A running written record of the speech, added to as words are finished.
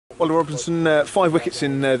Ollie Robinson, 5 wickets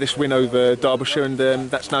in this win over Derbyshire, and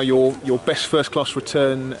that's now your best first-class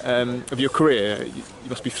return of your career. You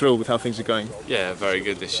must be thrilled with how things are going. Yeah, very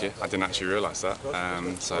good this year. I didn't actually realise that,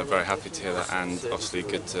 so very happy to hear that, and obviously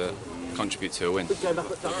good to contribute to a win.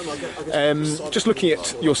 Just looking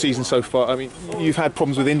at your season so far, I mean, you've had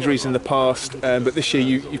problems with injuries in the past, but this year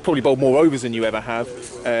you've probably bowled more overs than you ever have.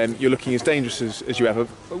 You're looking as dangerous as you ever.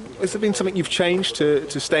 Has there been something you've changed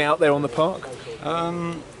to stay out there on the park?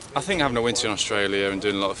 I think having a winter in Australia and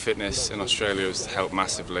doing a lot of fitness in Australia has helped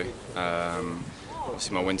massively.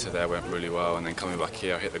 Obviously my winter there went really well, and then coming back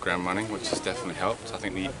here I hit the ground running, which has definitely helped. I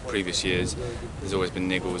think the previous years there's always been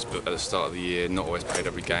niggles, but at the start of the year not always played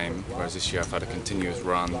every game, whereas this year I've had a continuous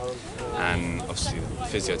run, and obviously the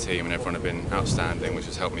physio team and everyone have been outstanding, which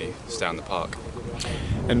has helped me stay on the park.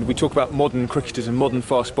 And we talk about modern cricketers and modern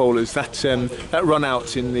fast bowlers. That run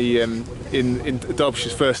out in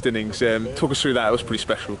Derbyshire's first innings. Talk us through that. It was pretty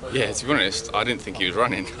special. Yeah, to be honest, I didn't think he was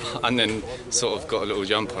running, and then sort of got a little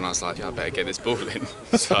jump on. I was like, yeah, I better get this ball in.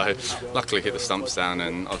 So luckily hit the stumps down,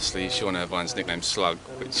 and obviously Sean Irvine's nickname Slug,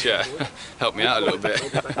 which helped me out a little bit.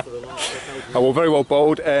 Oh, well, very well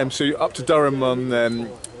bowled. So you're up to Durham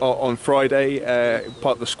on Friday,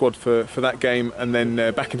 part of the squad for that game, and then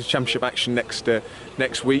back into Championship action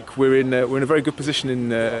next week. We're in a very good position in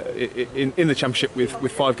the Championship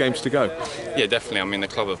with 5 games to go. Yeah, definitely. I mean, the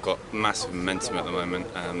club have got massive momentum at the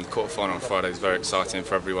moment. The quarter-final on Friday is very exciting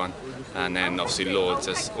for everyone, and then obviously Lords,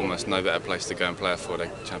 there's almost no better place to go and play a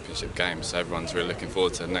 4-day Championship game, so everyone's really looking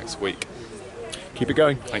forward to next week. Keep it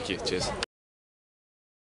going. Thank you. Cheers.